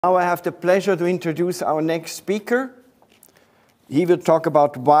Now I have the pleasure to introduce our next speaker. He will talk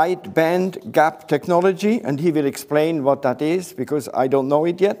about wide band gap technology, and he will explain what that is, because I don't know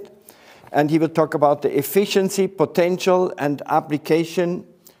it yet. And he will talk about the efficiency, potential, and application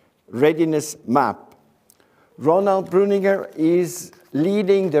readiness map. Roland Brüniger is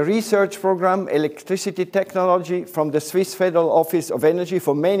leading the research program, electricity technology, from the Swiss Federal Office of Energy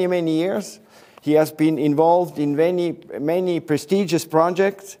for many, many years. He has been involved in many prestigious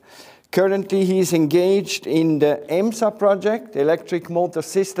projects. Currently, he is engaged in the EMSA project, Electric Motor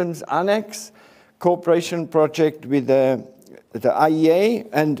Systems Annex, cooperation project with the IEA,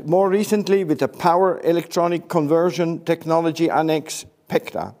 and more recently with the Power Electronic Conversion Technology Annex,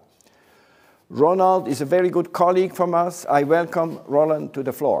 PECTA. Roland is a very good colleague from us. I welcome Roland to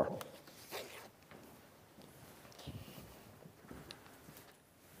the floor.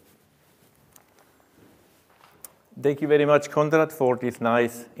 Thank you very much, Konrad, for this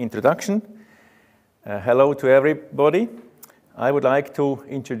nice introduction. Hello to everybody. I would like to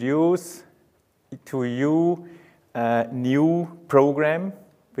introduce to you a new program,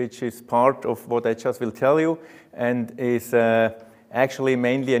 which is part of what I just will tell you, and is actually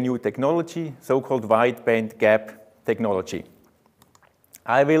mainly a new technology, so-called wide band gap technology.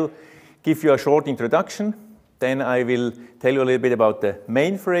 I will give you a short introduction, then I will tell you a little bit about the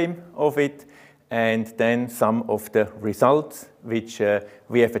mainframe of it, and then some of the results which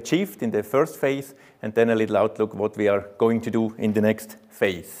we have achieved in the first phase, and then a little outlook what we are going to do in the next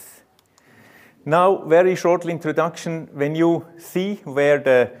phase. Now, very short introduction. When you see where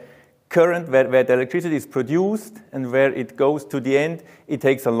the current, where the electricity is produced and where it goes to the end, it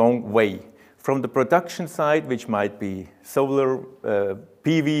takes a long way. From the production side, which might be solar,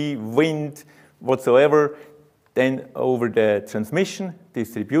 PV, wind, whatsoever, then over the transmission,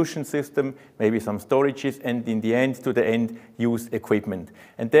 distribution system, maybe some storages, and in the end to the end-use equipment.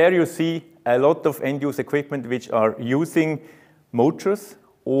 And there you see a lot of end-use equipment which are using motors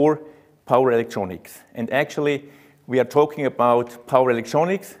or power electronics. And actually, we are talking about power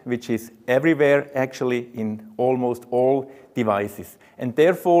electronics, which is everywhere, actually, in almost all devices. And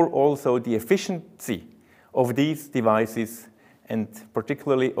therefore, also the efficiency of these devices, and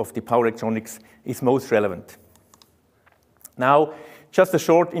particularly of the power electronics, is most relevant. Now, just a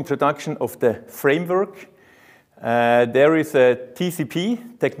short introduction of the framework. There is a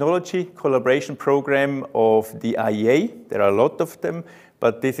TCP, Technology Collaboration Program of the IEA. There are a lot of them,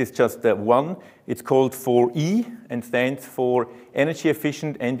 but this is just one. It's called 4E and stands for Energy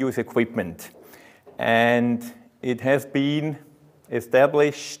Efficient End-Use Equipment. And it has been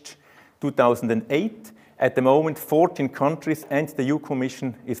established 2008. At the moment, 14 countries and the EU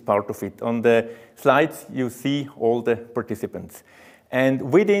Commission is part of it. On the slides, you see all the participants.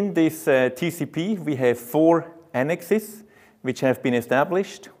 And within this TCP, we have 4 annexes which have been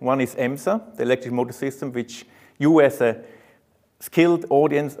established. One is EMSA, the electric motor system, which you as a skilled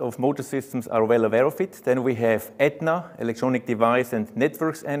audience of motor systems are well aware of it. Then we have ETNA, Electronic Device and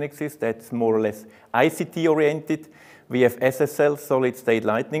Networks Annexes. That's more or less ICT oriented. We have SSL, Solid State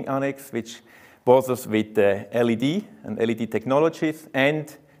Lightning Annex, which bothers with LED and LED technologies,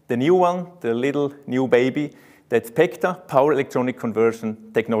 and the new one, the little new baby, that's PECTA, Power Electronic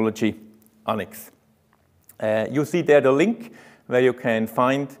Conversion Technology Annex. You see there the link where you can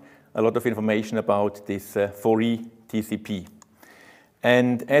find a lot of information about this 4E TCP.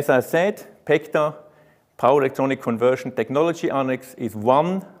 And as I said, PECTA, Power Electronic Conversion Technology Annex, is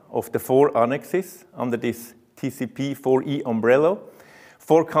one of the 4 annexes under this TCP 4E umbrella.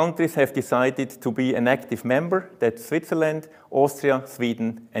 4 countries have decided to be an active member. That's Switzerland, Austria,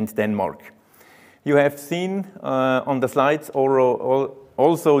 Sweden, and Denmark. You have seen on the slides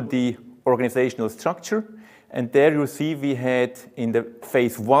also the organizational structure. And there you see we had in the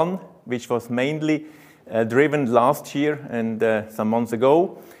phase 1, which was mainly driven last year and some months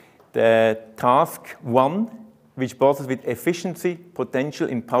ago, the task 1, which bosses with efficiency potential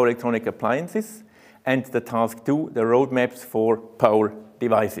in power electronic appliances, and the task 2, the roadmaps for power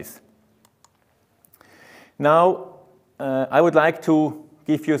devices. Now, I would like to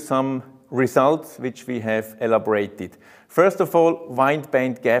give you some results which we have elaborated. First of all, wide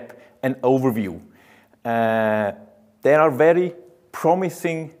band gap, an overview. There are very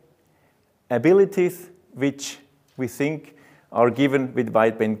promising abilities which we think are given with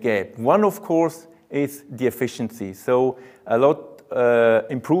wide band gap. One, of course, is the efficiency. So a lot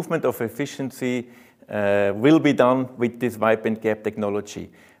improvement of efficiency will be done with this wide band gap technology.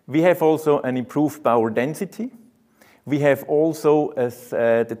 We have also an improved power density. We have also, as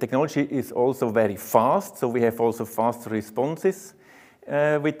the technology is also very fast, so we have also faster responses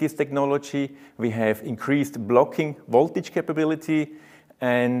with this technology. We have increased blocking voltage capability,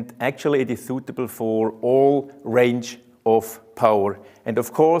 and actually it is suitable for all range of power. And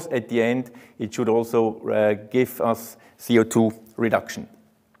of course, at the end, it should also give us CO2 reduction.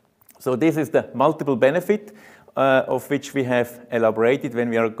 So this is the multiple benefit of which we have elaborated when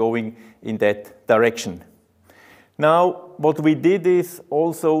we are going in that direction. Now, what we did is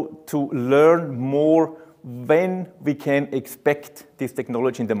also to learn more when we can expect this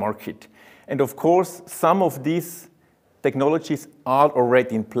technology in the market. And of course, some of these technologies are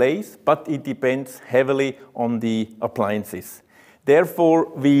already in place, but it depends heavily on the appliances. Therefore,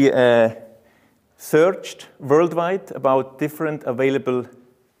 we searched worldwide about different available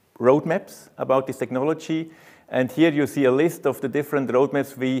roadmaps about this technology. And here you see a list of the different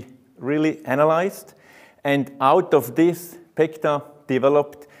roadmaps we really analyzed. And out of this, PECTA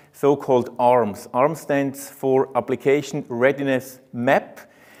developed so-called ARMS. ARMS stands for Application Readiness Map,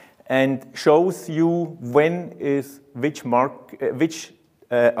 and shows you when is which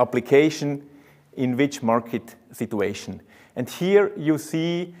application in which market situation. And here you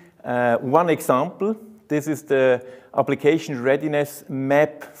see one example. This is the application readiness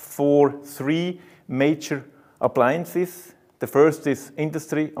map for 3 major appliances. The first is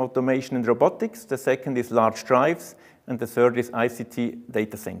industry, automation, and robotics. The second is large drives. And the third is ICT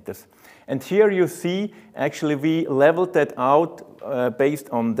data centers. And here you see, actually, we leveled that out based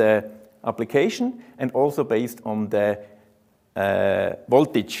on the application and also based on the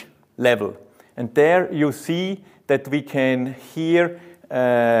voltage level. And there you see that we can here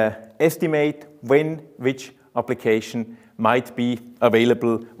estimate when which application might be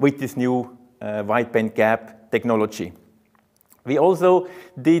available with this new wideband gap technology. We also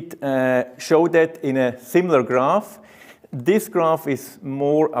did show that in a similar graph. This graph is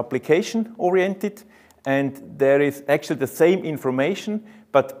more application-oriented, and there is actually the same information,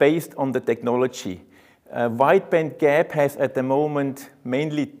 but based on the technology. Wideband gap has at the moment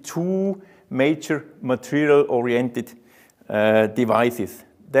mainly 2 major material-oriented devices.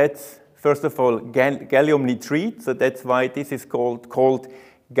 That's, first of all, gallium nitride, so that's why this is called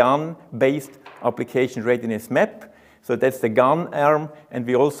GaN-based application readiness map. So that's the GaN arm, and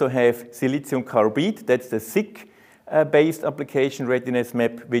we also have silicon carbide, that's the SiC based application readiness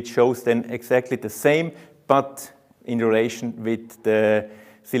map, which shows then exactly the same, but in relation with the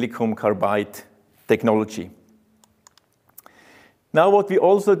silicon carbide technology. Now what we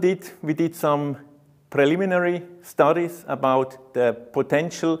also did, we did some preliminary studies about the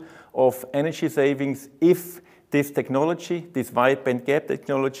potential of energy savings if this technology, this wideband gap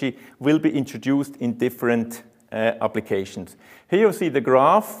technology, will be introduced in different applications. Here you see the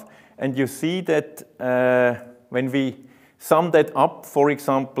graph, and you see that when we sum that up, for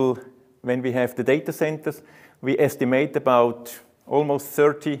example, when we have the data centers, we estimate about almost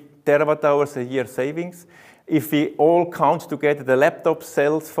 30 terawatt hours a year savings. If we all count together the laptops,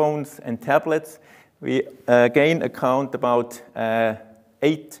 cell phones, and tablets, we again account about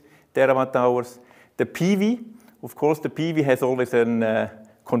 8 terawatt hours. The PV, of course, the PV has always a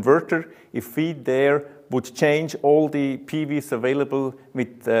converter. If we there would change all the PVs available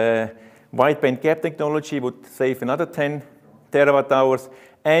with wideband gap technology, would save another 10 terawatt hours.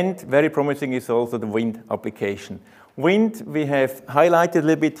 And very promising is also the wind application. Wind, we have highlighted a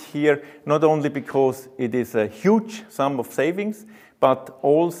little bit here, not only because it is a huge sum of savings, but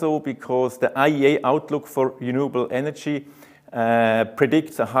also because the IEA outlook for renewable energy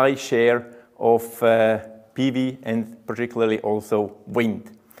predicts a high share of PV and particularly also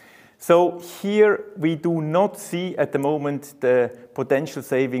wind. So here we do not see at the moment the potential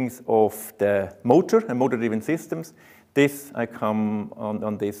savings of the motor and motor-driven systems. This I come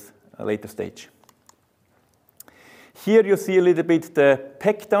on this later stage. Here you see a little bit the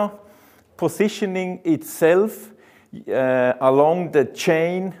PECTA positioning itself along the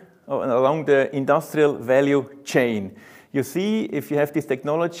chain, along the industrial value chain. You see, if you have this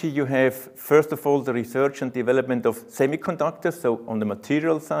technology, you have, first of all, the research and development of semiconductors, so on the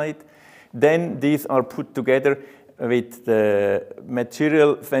material side. Then these are put together with the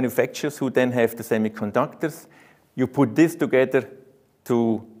material manufacturers who then have the semiconductors. You put this together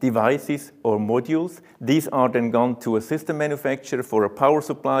to devices or modules. These are then gone to a system manufacturer for a power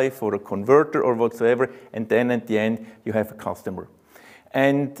supply, for a converter or whatsoever, and then at the end you have a customer.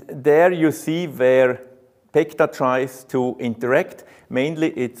 And there you see where PECTA tries to interact.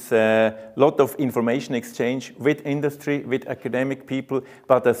 Mainly it's a lot of information exchange with industry, with academic people,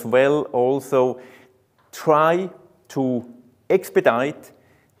 but as well also try to expedite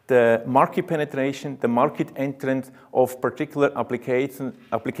the market penetration, the market entrance of particular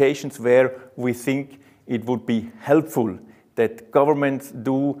applications where we think it would be helpful that governments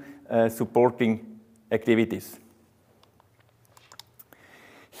do supporting activities.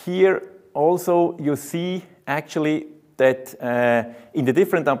 here also you see actually that in the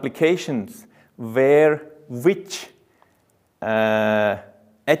different applications where which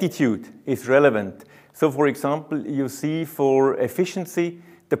attitude is relevant. So for example, you see for efficiency,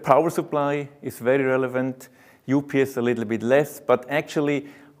 the power supply is very relevant, UPS a little bit less, but actually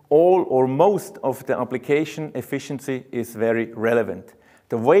all or most of the application efficiency is very relevant.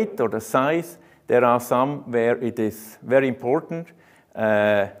 The weight or the size, there are some where it is very important,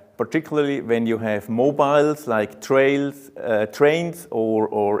 particularly when you have mobiles like trains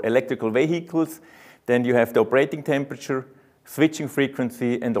or electrical vehicles. Then you have the operating temperature, switching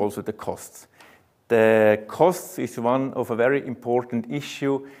frequency, and also the costs. The costs is one of a very important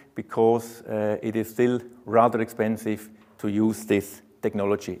issue because it is still rather expensive to use this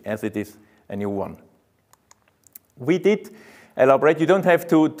technology as it is a new one. We did elaborate. You don't have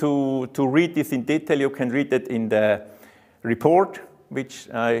to read this in detail. You can read it in the report, which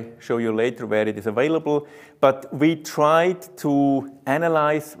I show you later where it is available. But we tried to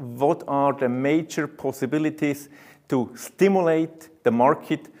analyze what are the major possibilities to stimulate the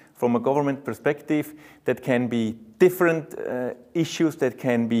market from a government perspective. That can be different issues, that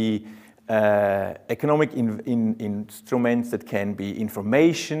can be economic instruments, that can be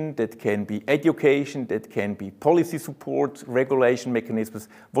information, that can be education, that can be policy support, regulation mechanisms,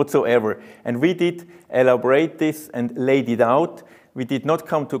 whatsoever. And we did elaborate this and laid it out. We did not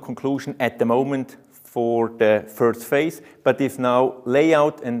come to a conclusion at the moment for the first phase, but it's now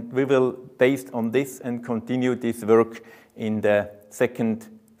layout, and we will, based on this, and continue this work in the second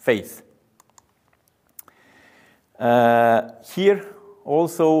phase. Here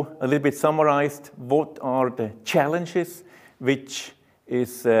also a little bit summarized what are the challenges which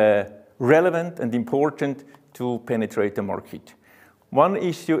is relevant and important to penetrate the market. One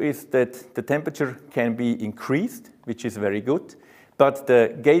issue is that the temperature can be increased, which is very good, but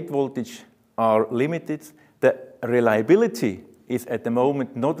the gate voltage are limited. The reliability is at the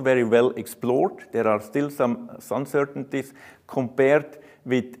moment not very well explored. There are still some uncertainties. Compared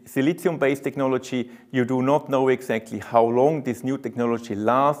with silicon-based technology, you do not know exactly how long this new technology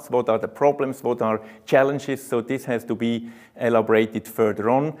lasts, what are the problems, what are challenges, so this has to be elaborated further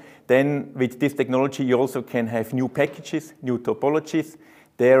on. Then with this technology, you also can have new packages, new topologies.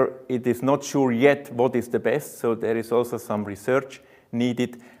 There it is not sure yet what is the best, so there is also some research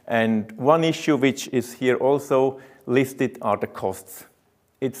needed. And one issue which is here also listed are the costs.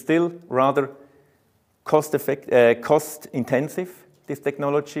 It's still rather cost intensive, this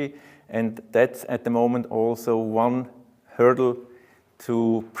technology, and that's at the moment also one hurdle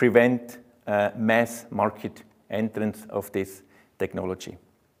to prevent mass market entrance of this technology.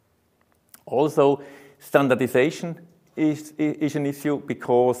 Also, standardization is an issue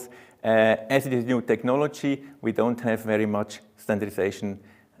because as it is new technology, we don't have very much standardization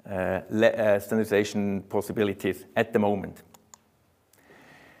possibilities at the moment.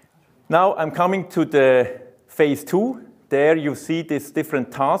 Now I'm coming to the phase 2. There you see these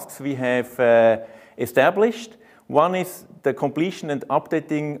different tasks we have established. One is the completion and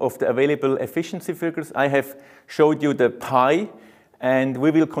updating of the available efficiency figures. I have showed you the pie, and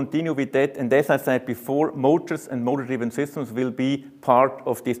we will continue with that. And as I said before, motors and motor-driven systems will be part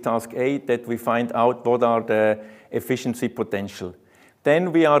of this task A, that we find out what are the efficiency potential.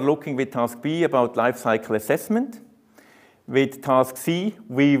 Then we are looking with task B about life cycle assessment. With task C,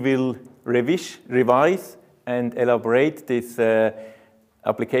 we will revise and elaborate this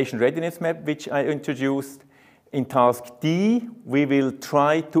application readiness map, which I introduced. In task D, we will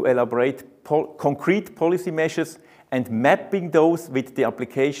try to elaborate concrete policy measures and mapping those with the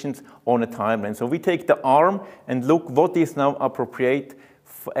applications on a timeline. So we take the arm and look what is now appropriate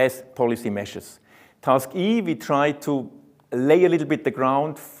as policy measures. Task E, we try to lay a little bit the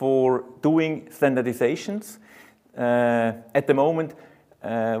ground for doing standardizations. At the moment,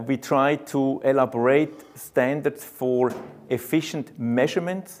 we try to elaborate standards for efficient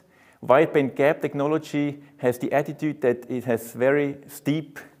measurements. Wideband gap technology has the attitude that it has very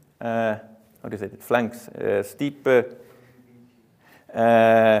steep, flanks, steep,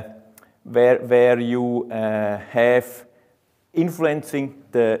 where you have influencing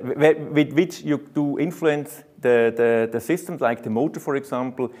with which you do influence the systems, like the motor, for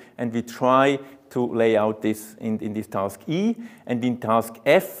example, and we try to lay out this in this task E. And in task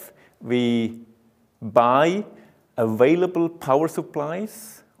F, we buy available power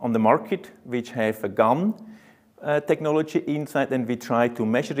supplies on the market which have a GaN technology inside, and we try to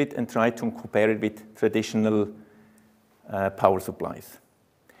measure it and try to compare it with traditional power supplies.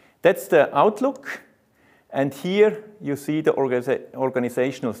 That's the outlook. And here you see the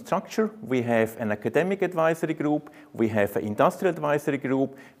organizational structure. We have an academic advisory group, we have an industrial advisory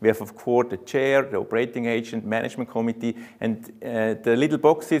group, we have, of course, the chair, the operating agent, management committee, and the little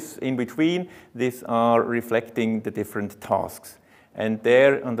boxes in between, these are reflecting the different tasks. And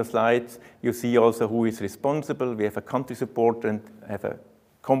there on the slides, you see also who is responsible. We have a country support and have a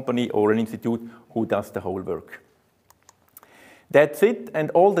company or an institute who does the whole work. That's it, and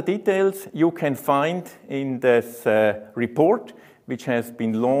all the details you can find in this report, which has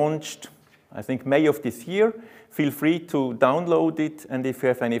been launched, I think, May of this year. Feel free to download it, and if you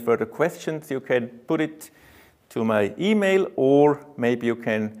have any further questions, you can put it to my email, or maybe you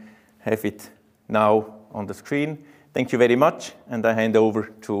can have it now on the screen. Thank you very much, and I hand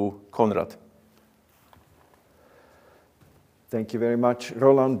over to Konrad. Thank you very much,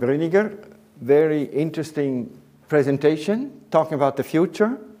 Roland Brüniger. Very interesting presentation, talking about the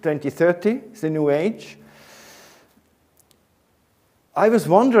future, 2030, it's the new age. I was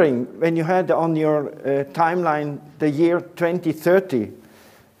wondering, when you had on your timeline the year 2030,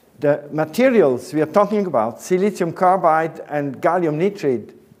 the materials we are talking about, silicium carbide and gallium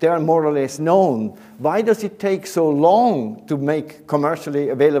nitride, they are more or less known. Why does it take so long to make commercially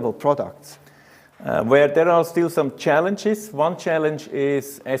available products? Where there are still some challenges. One challenge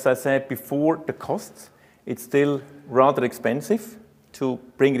is, as I said before, the costs. It's still rather expensive to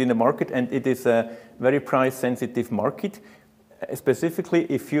bring it in the market, and it is a very price-sensitive market. Specifically,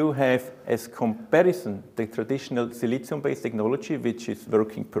 if you have as comparison the traditional silicium-based technology, which is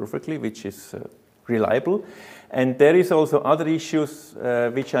working perfectly, which is reliable. And there is also other issues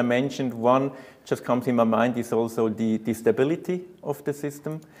which I mentioned. One just comes in my mind is also the stability of the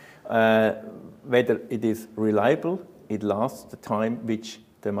system, whether it is reliable, it lasts the time which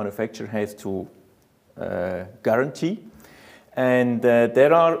the manufacturer has to guarantee. And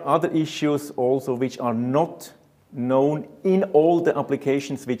there are other issues also which are not known in all the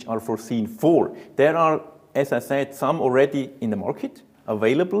applications which are foreseen for. There are, as I said, some already in the market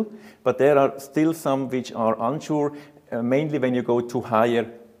available, but there are still some which are unsure, mainly when you go to higher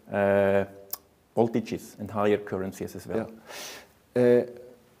voltages and higher currencies as well. Yeah.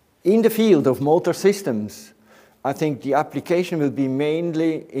 In the field of motor systems, I think the application will be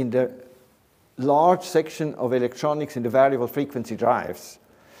mainly in the large section of electronics in the variable frequency drives.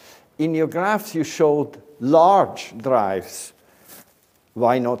 In your graphs, you showed large drives.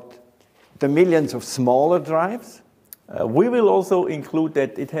 Why not the millions of smaller drives? We will also include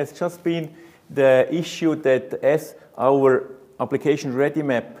that it has just been the issue that as our application ready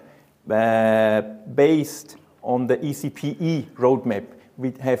map based on the ECPE roadmap,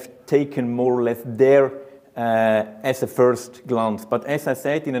 we have taken more or less there as a first glance. But as I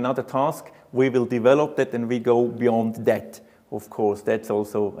said, in another task, we will develop that and we go beyond that. Of course, that's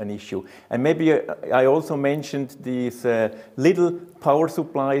also an issue. And maybe I also mentioned these little power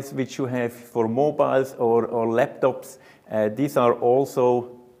supplies which you have for mobiles or laptops. These are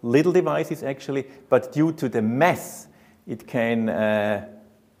also little devices actually, but due to the mass, it can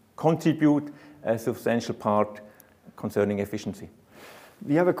contribute a substantial part concerning efficiency.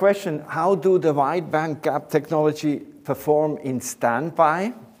 We have a question. How do the wide band gap technology perform in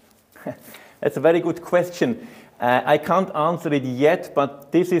standby? That's a very good question. I can't answer it yet,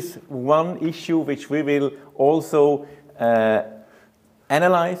 but this is one issue which we will also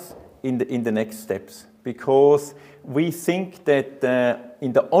analyze in the next steps, because we think that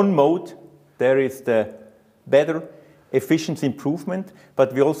in the on mode there is the better efficiency improvement,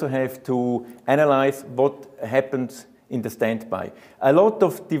 but we also have to analyze what happens in the standby. A lot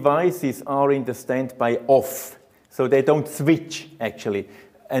of devices are in the standby off, so they don't switch actually.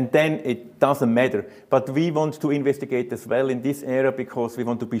 And then it doesn't matter. But we want to investigate as well in this area because we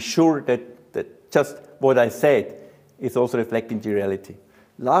want to be sure that just what I said is also reflecting the reality.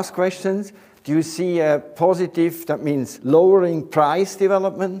 Last questions. Do you see a positive, that means lowering price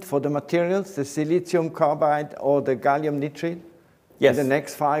development for the materials, the silicium carbide or the gallium nitride, yes, in the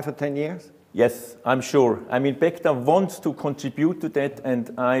next 5 or 10 years? Yes, I'm sure. I mean, Bechta wants to contribute to that,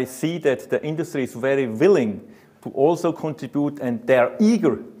 and I see that the industry is very willing to also contribute, and they are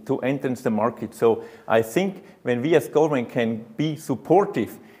eager to enter the market. So I think when we as government can be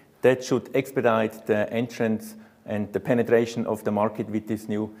supportive, that should expedite the entrance and the penetration of the market with this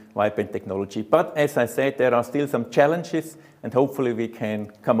new wideband technology. But as I said, there are still some challenges, and hopefully we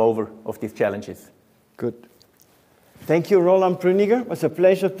can come over of these challenges. Good. Thank you, Roland Brüniger. It was a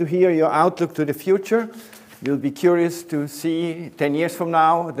pleasure to hear your outlook to the future. We'll be curious to see 10 years from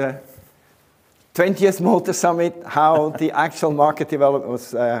now, the 20th Motor Summit, how the actual market development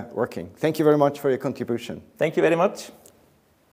was working. Thank you very much for your contribution. Thank you very much.